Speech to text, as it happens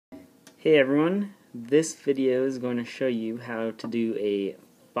Hey everyone, this video is going to show you how to do a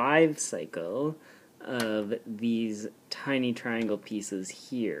 5 cycle of these tiny triangle pieces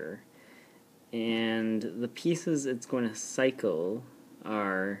here. And the pieces it's going to cycle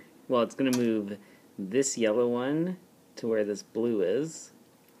are, well, it's going to move this yellow one to where this blue is,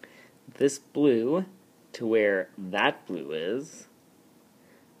 this blue to where that blue is,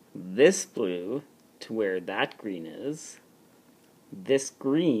 this blue to where that green is, this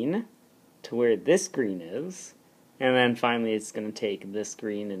green to where this green is, and then finally it's going to take this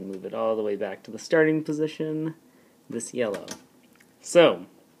green and move it all the way back to the starting position, this yellow. So,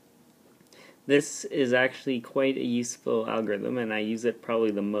 this is actually quite a useful algorithm, and I use it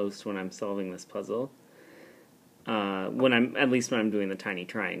probably the most when I'm solving this puzzle, at least when I'm doing the tiny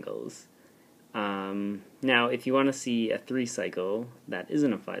triangles. Now, if you want to see a 3 cycle that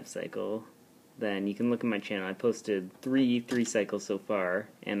isn't a 5 cycle, then you can look at my channel. I posted 3 cycles so far,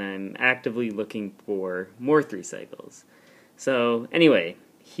 and I'm actively looking for more 3 cycles. So anyway,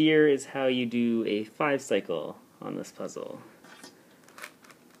 here is how you do a 5 cycle on this puzzle.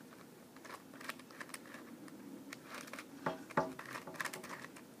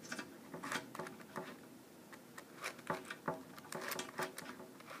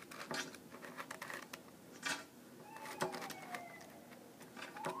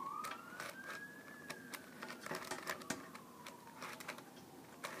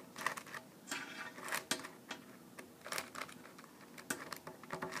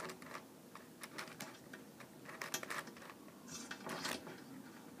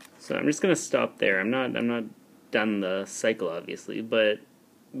 So I'm just going to stop there. I'm not done the cycle, obviously, but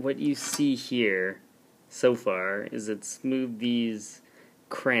what you see here so far is it's moved these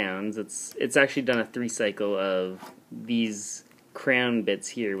crowns. It's actually done a 3 cycle of these crown bits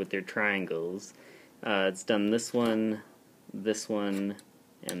here with their triangles. It's done this one,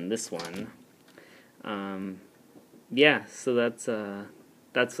 and this one. Yeah, so that's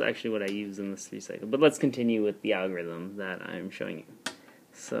actually what I use in this 3 cycle. But let's continue with the algorithm that I'm showing you.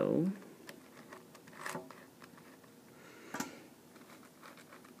 So,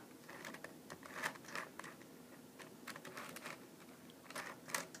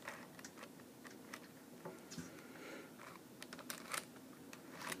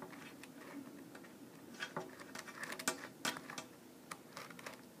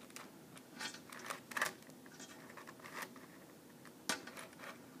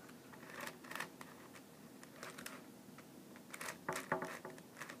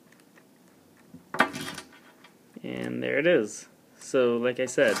 and there it is. So, like I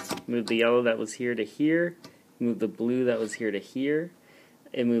said, move the yellow that was here to here, move the blue that was here to here,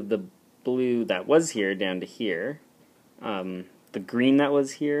 and move the blue that was here down to here, the green that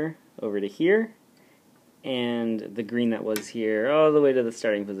was here over to here, and the green that was here all the way to the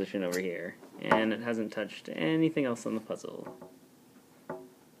starting position over here. And it hasn't touched anything else on the puzzle.